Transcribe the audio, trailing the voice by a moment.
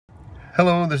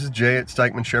Hello, this is Jay at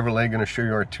Stikeman Chevrolet. Going to show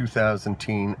you our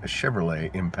 2010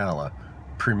 Chevrolet Impala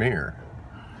Premier.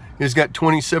 It's got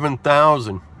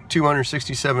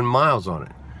 27,267 miles on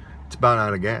it. It's about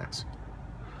out of gas.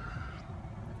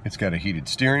 It's got a heated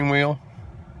steering wheel,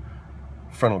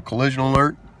 frontal collision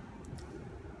alert,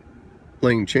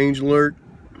 lane change alert,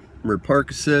 rear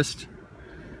park assist,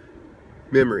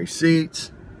 memory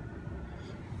seats.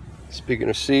 Speaking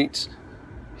of seats,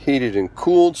 heated and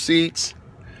cooled seats.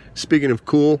 Speaking of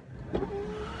cool,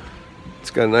 it's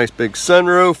got a nice big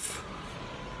sunroof.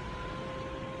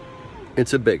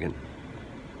 It's a big one.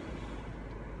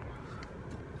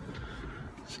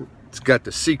 It's got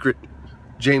the secret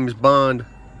James Bond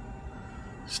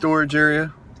storage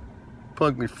area.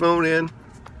 Plug my phone in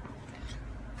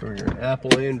for your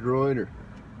Apple Android or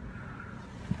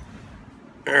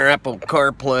Apple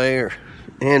CarPlay or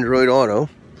Android Auto.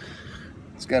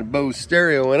 It's got a Bose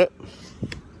stereo in it.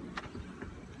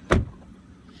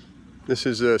 This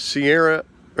is a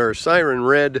siren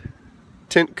red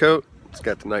tint coat. It's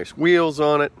got the nice wheels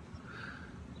on it.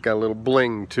 Got a little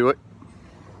bling to it.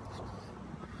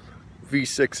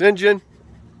 V6 engine.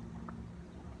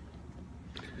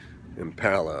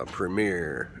 Impala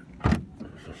Premier.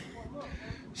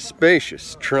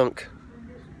 Spacious trunk.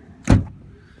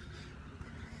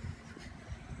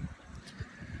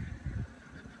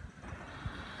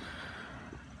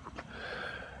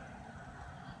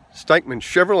 Stikeman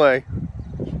Chevrolet,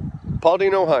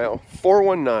 Paulding, Ohio,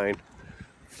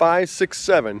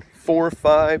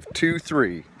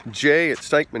 419-567-4523. Jay at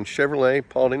Stikeman Chevrolet,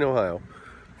 Paulding, Ohio,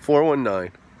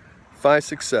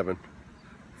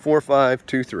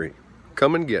 419-567-4523.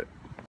 Come and get it.